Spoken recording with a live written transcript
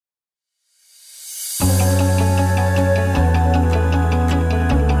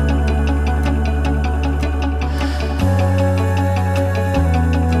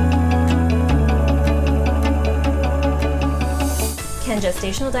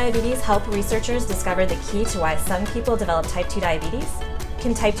gestational diabetes help researchers discover the key to why some people develop type 2 diabetes?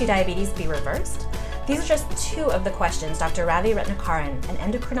 Can type 2 diabetes be reversed? These are just two of the questions Dr. Ravi Retnakaran, an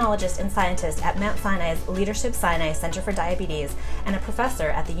endocrinologist and scientist at Mount Sinai's Leadership Sinai Center for Diabetes and a professor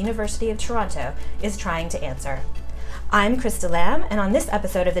at the University of Toronto, is trying to answer. I'm Krista Lamb, and on this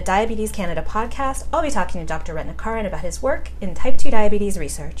episode of the Diabetes Canada podcast, I'll be talking to Dr. Retnakaran about his work in type 2 diabetes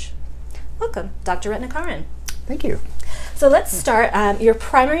research. Welcome, Dr. Retnakaran. Thank you. So let's start. Your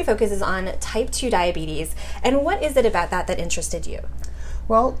primary focus is on type 2 diabetes, and what is it about that interested you?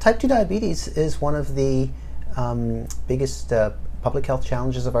 Well, type 2 diabetes is one of the biggest public health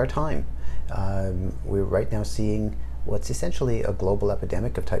challenges of our time. We're right now seeing what's essentially a global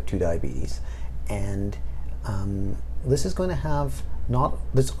epidemic of type 2 diabetes, and this is going to have not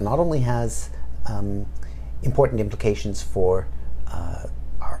only has important implications for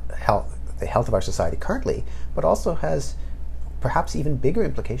our health, the health of our society currently, but also has perhaps even bigger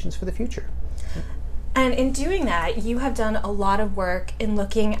implications for the future. And in doing that, you have done a lot of work in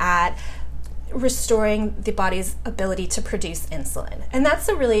looking at restoring the body's ability to produce insulin. And that's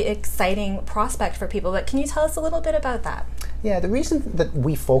a really exciting prospect for people, but can you tell us a little bit about that? Yeah, the reason that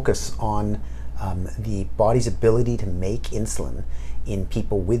we focus on the body's ability to make insulin in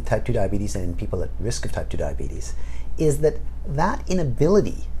people with type 2 diabetes and in people at risk of type 2 diabetes is that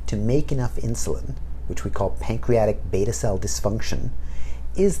inability to make enough insulin, which we call pancreatic beta cell dysfunction,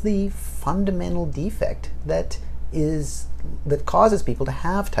 is the fundamental defect that causes people to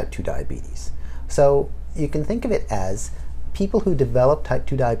have type 2 diabetes. So you can think of it as people who develop type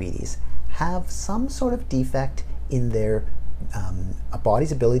 2 diabetes have some sort of defect in their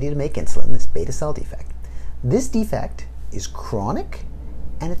body's ability to make insulin, this beta cell defect. This defect is chronic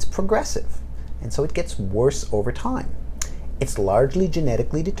and it's progressive, and so it gets worse over time. It's largely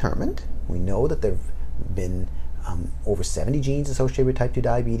genetically determined. We know that there have been over 70 genes associated with type 2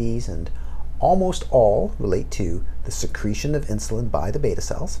 diabetes, and almost all relate to the secretion of insulin by the beta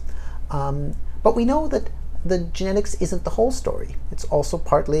cells. But we know that the genetics isn't the whole story. It's also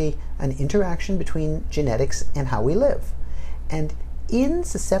partly an interaction between genetics and how we live. And in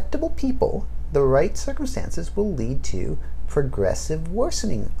susceptible people, the right circumstances will lead to progressive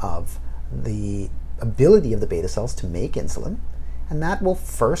worsening of the ability of the beta cells to make insulin. And that will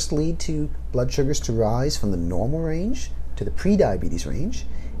first lead to blood sugars to rise from the normal range to the prediabetes range,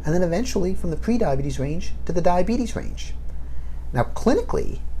 and then eventually from the prediabetes range to the diabetes range. Now,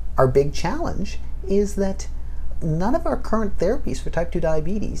 clinically, our big challenge is that none of our current therapies for type 2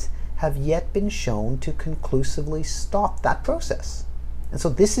 diabetes have yet been shown to conclusively stop that process. And so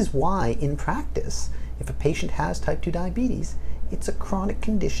this is why, in practice, if a patient has type 2 diabetes, it's a chronic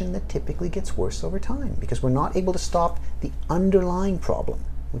condition that typically gets worse over time because we're not able to stop the underlying problem,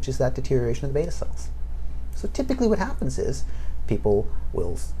 which is that deterioration of the beta cells. So typically what happens is people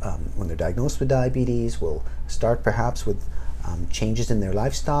will, when they're diagnosed with diabetes, will start perhaps with changes in their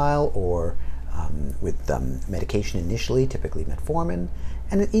lifestyle or with medication initially, typically metformin,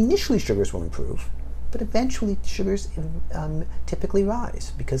 and initially sugars will improve, but eventually sugars typically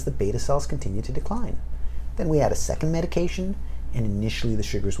rise because the beta cells continue to decline. Then we add a second medication, and initially the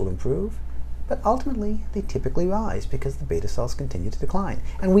sugars will improve, but ultimately they typically rise because the beta cells continue to decline.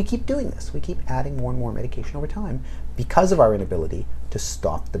 And we keep doing this. We keep adding more and more medication over time because of our inability to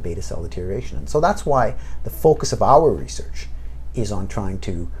stop the beta cell deterioration. And so that's why the focus of our research is on trying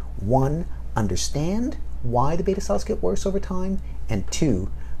to, one, understand why the beta cells get worse over time, and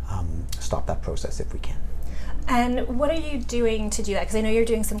two, stop that process if we can. And what are you doing to do that? Because I know you're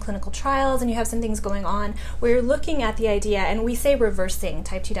doing some clinical trials and you have some things going on where you're looking at the idea, and we say reversing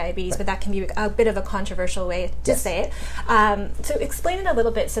type 2 diabetes, right, but that can be a bit of a controversial way to say it. So explain it a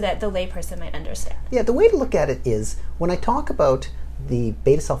little bit so that the layperson might understand. Yeah, the way to look at it is when I talk about the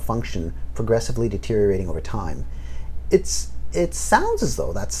beta cell function progressively deteriorating over time, it sounds as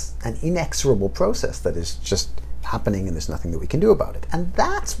though that's an inexorable process that is just happening and there's nothing that we can do about it. And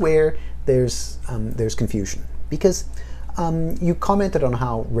that's where there's confusion, because you commented on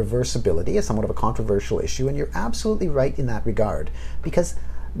how reversibility is somewhat of a controversial issue, and you're absolutely right in that regard, because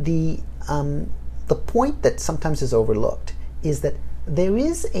the point that sometimes is overlooked is that there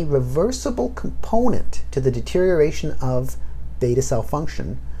is a reversible component to the deterioration of beta cell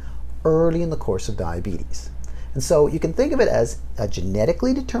function early in the course of diabetes. And so you can think of it as a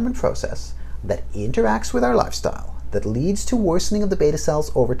genetically determined process that interacts with our lifestyle, that leads to worsening of the beta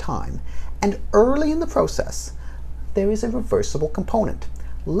cells over time. And early in the process, there is a reversible component.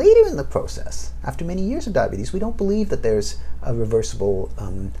 Later in the process, after many years of diabetes, we don't believe that there's a reversible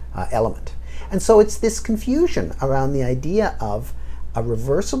element. And so it's this confusion around the idea of a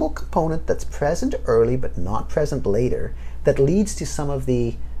reversible component that's present early but not present later that leads to some of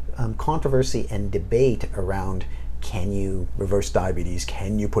the controversy and debate around, can you reverse diabetes,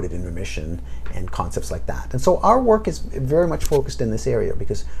 can you put it in remission, and concepts like that. And so our work is very much focused in this area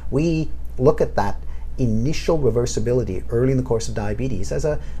because we look at that initial reversibility early in the course of diabetes as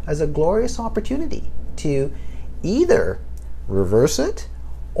a glorious opportunity to either reverse it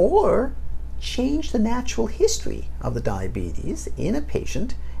or change the natural history of the diabetes in a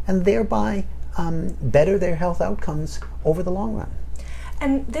patient and thereby better their health outcomes over the long run.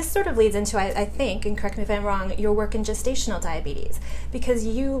 And this sort of leads into, I think, and correct me if I'm wrong, your work in gestational diabetes, because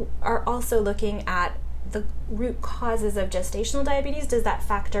you are also looking at the root causes of gestational diabetes. Does that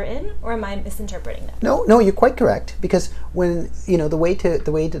factor in, or am I misinterpreting that? No, you're quite correct. Because when the way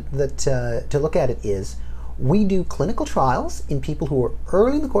to look at it is, we do clinical trials in people who are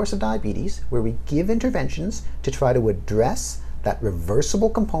early in the course of diabetes, where we give interventions to try to address that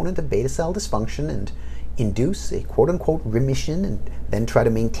reversible component of beta cell dysfunction and induce a quote-unquote remission, and then try to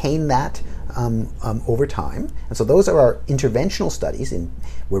maintain that over time. And so those are our interventional studies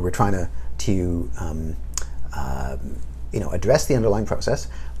where we're trying to address the underlying process.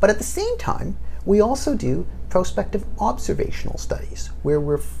 But at the same time, we also do prospective observational studies where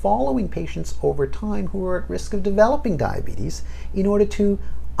we're following patients over time who are at risk of developing diabetes in order to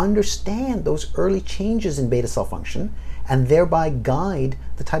understand those early changes in beta cell function and thereby guide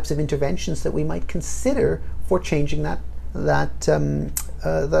the types of interventions that we might consider for changing that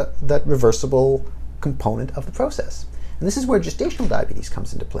reversible component of the process. And this is where gestational diabetes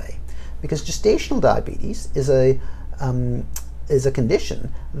comes into play, because gestational diabetes is a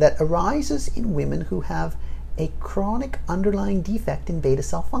condition that arises in women who have a chronic underlying defect in beta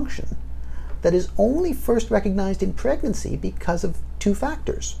cell function that is only first recognized in pregnancy because of two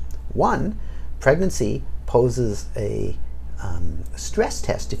factors. One, pregnancy poses a stress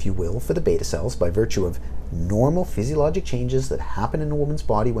test, if you will, for the beta cells by virtue of normal physiologic changes that happen in a woman's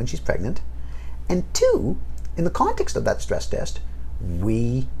body when she's pregnant. And two, in the context of that stress test,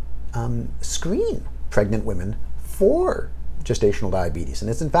 we screen pregnant women for gestational diabetes.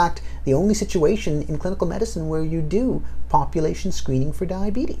 And it's in fact the only situation in clinical medicine where you do population screening for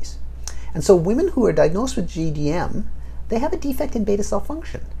diabetes. And so women who are diagnosed with GDM, they have a defect in beta cell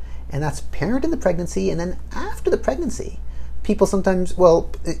function. And that's apparent in the pregnancy, and then after the pregnancy, people sometimes,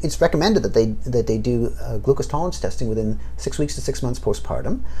 it's recommended that they do glucose tolerance testing within 6 weeks to 6 months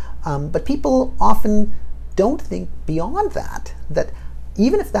postpartum. But people often don't think beyond that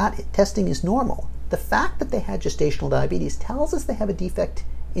even if that testing is normal, the fact that they had gestational diabetes tells us they have a defect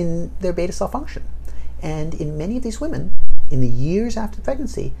in their beta cell function. And in many of these women, in the years after the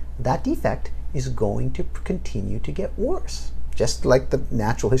pregnancy, that defect is going to continue to get worse, just like the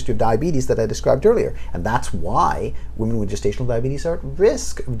natural history of diabetes that I described earlier. And that's why women with gestational diabetes are at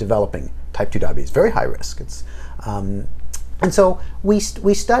risk of developing type 2 diabetes, very high risk. And so we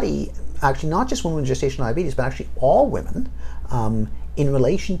study actually not just women with gestational diabetes, but actually all women in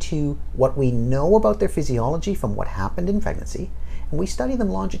relation to what we know about their physiology from what happened in pregnancy. And we study them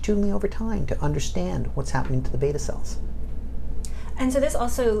longitudinally over time to understand what's happening to the beta cells. And so this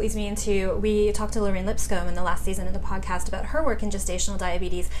also leads me into, we talked to Lorraine Lipscomb in the last season of the podcast about her work in gestational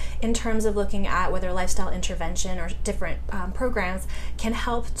diabetes in terms of looking at whether lifestyle intervention or different programs can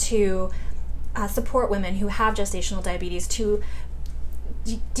help to support women who have gestational diabetes to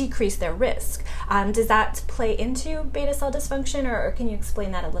decrease their risk. Does that play into beta cell dysfunction, or can you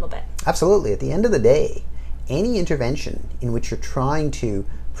explain that a little bit? Absolutely. At the end of the day, any intervention in which you're trying to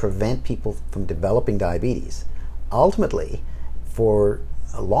prevent people from developing diabetes, ultimately, for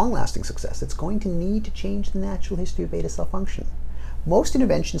a long-lasting success, it's going to need to change the natural history of beta cell function. Most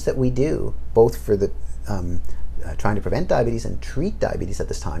interventions that we do, both for the trying to prevent diabetes and treat diabetes at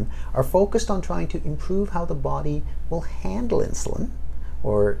this time, are focused on trying to improve how the body will handle insulin,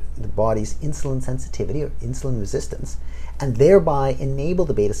 or the body's insulin sensitivity or insulin resistance, and thereby enable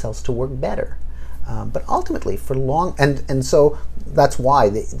the beta cells to work better. But ultimately, for long, and so that's why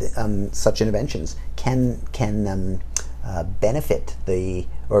such interventions can benefit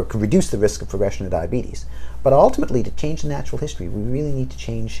or can reduce the risk of progression of diabetes. But ultimately, to change the natural history, we really need to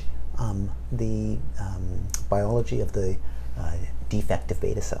change the biology of the defective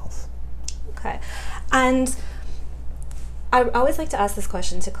beta cells. Okay, and I always like to ask this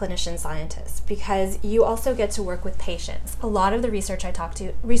question to clinician scientists because you also get to work with patients. A lot of the researchers I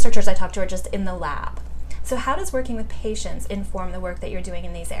talk to are just in the lab. So how does working with patients inform the work that you're doing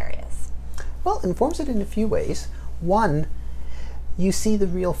in these areas? Well, it informs it in a few ways. One, you see the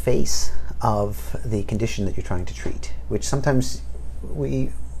real face of the condition that you're trying to treat, which sometimes we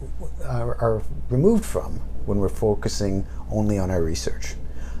are removed from when we're focusing only on our research.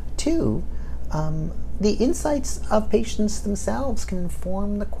 Two, the insights of patients themselves can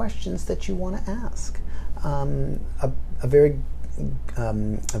inform the questions that you want to ask. An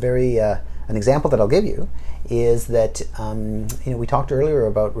example that I'll give you is that we talked earlier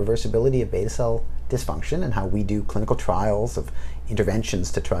about reversibility of beta cell dysfunction and how we do clinical trials of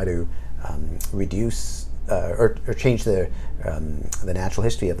interventions to try to reduce or change the natural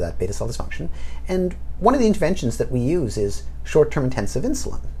history of that beta cell dysfunction. And one of the interventions that we use is short-term intensive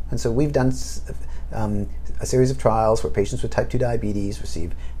insulin. And so we've done a series of trials where patients with type 2 diabetes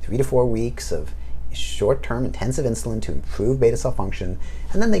receive 3 to 4 weeks of short-term intensive insulin to improve beta cell function,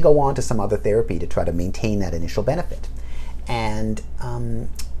 and then they go on to some other therapy to try to maintain that initial benefit. And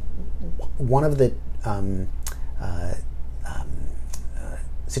one of the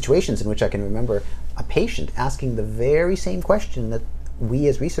situations in which I can remember a patient asking the very same question that we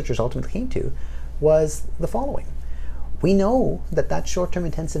as researchers ultimately came to was the following. We know that short-term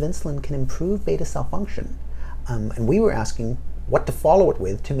intensive insulin can improve beta cell function, and we were asking what to follow it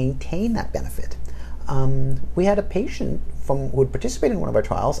with to maintain that benefit. We had a patient who had participated in one of our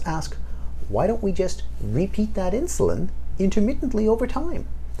trials ask, why don't we just repeat that insulin intermittently over time?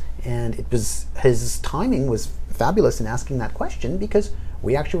 And his timing was fabulous in asking that question because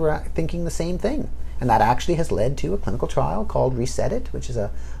we actually were thinking the same thing. And that actually has led to a clinical trial called Reset It, which is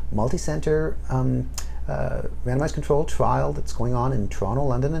a multi-center randomized controlled trial that's going on in Toronto,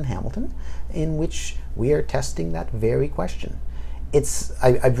 London, and Hamilton, in which we are testing that very question.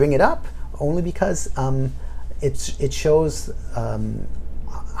 I bring it up only because it shows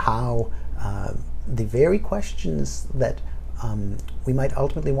how the very questions that we might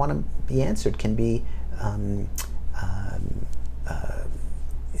ultimately want to be answered can be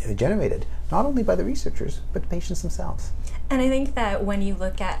generated not only by the researchers but the patients themselves. And I think that when you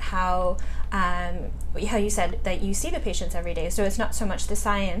look at how you said that you see the patients every day, so it's not so much the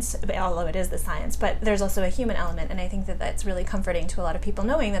science, although it is the science, but there's also a human element, and I think that that's really comforting to a lot of people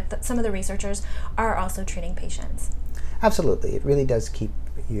knowing that some of the researchers are also treating patients. Absolutely. It really does keep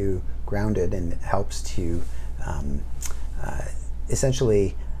you grounded and helps to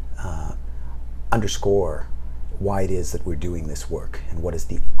essentially underscore why it is that we're doing this work and what is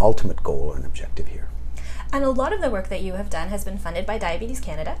the ultimate goal and objective here. And a lot of the work that you have done has been funded by Diabetes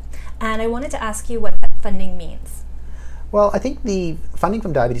Canada, and I wanted to ask you what that funding means. Well, I think the funding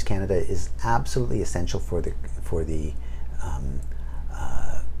from Diabetes Canada is absolutely essential for the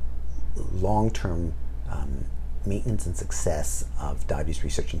long-term maintenance and success of diabetes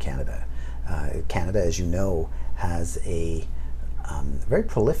research in Canada. Canada, as you know, has a very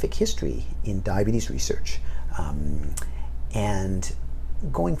prolific history in diabetes research. And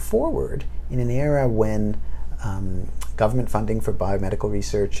going forward, in an era when government funding for biomedical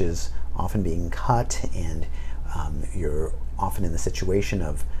research is often being cut, and you're often in the situation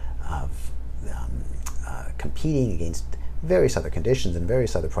of competing against various other conditions and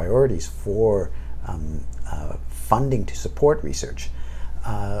various other priorities for funding to support research,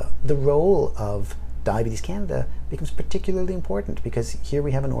 the role of Diabetes Canada becomes particularly important because here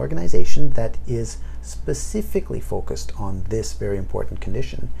we have an organization that is specifically focused on this very important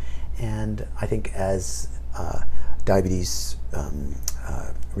condition. And I think as diabetes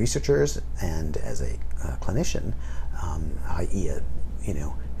researchers and as a clinician, i.e.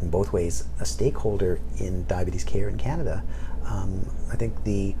 in both ways a stakeholder in diabetes care in Canada, I think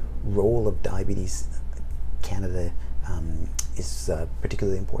the role of Diabetes Canada is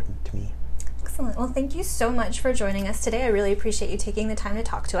particularly important to me. Excellent. Well, thank you so much for joining us today. I really appreciate you taking the time to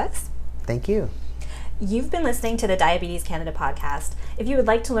talk to us. Thank you. You've been listening to the Diabetes Canada podcast. If you would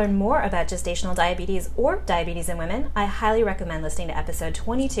like to learn more about gestational diabetes or diabetes in women, I highly recommend listening to episode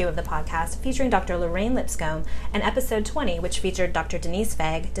 22 of the podcast featuring Dr. Lorraine Lipscomb and episode 20, which featured Dr. Denise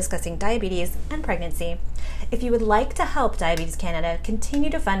Fagg discussing diabetes and pregnancy. If you would like to help Diabetes Canada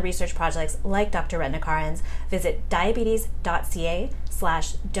continue to fund research projects like Dr. Retnakaran's, visit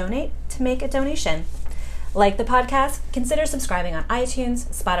diabetes.ca/donate to make a donation. Like the podcast, consider subscribing on iTunes,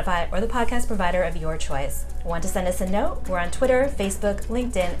 Spotify, or the podcast provider of your choice. Want to send us a note? We're on Twitter, Facebook,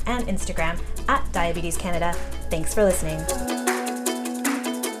 LinkedIn, and Instagram @Diabetes Canada. Thanks for listening.